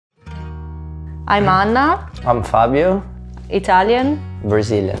I'm Anna. I'm Fabio. Italian.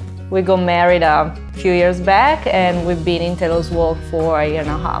 Brazilian. We got married a few years back and we've been in Tailor's work for a year and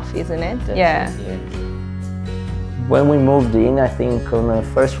a half, isn't it? Yeah. When we moved in, I think on the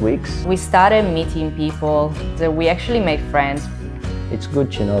first weeks, We started meeting people, so we actually made friends. it's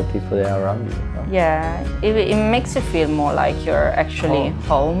good to know people that are around you. No? Yeah, it makes you feel more like you're actually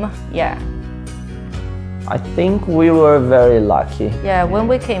home. Yeah. I think we were very lucky. Yeah, when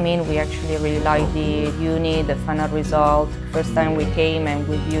we came in, we actually really liked the uni, the final result. First time we came and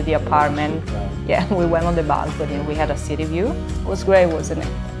we viewed the apartment. Yeah, we went on the balcony and we had a city view. It was great, wasn't it?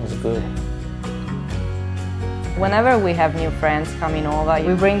 It was good. Whenever we have new friends coming over,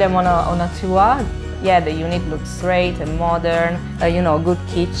 we bring them on a tour. Yeah, the unit looks great and modern. You know, good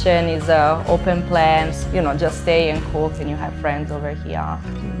kitchen, is open plans. You know, just stay and cook and you have friends over here.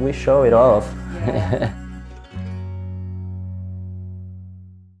 We show it off. Yeah.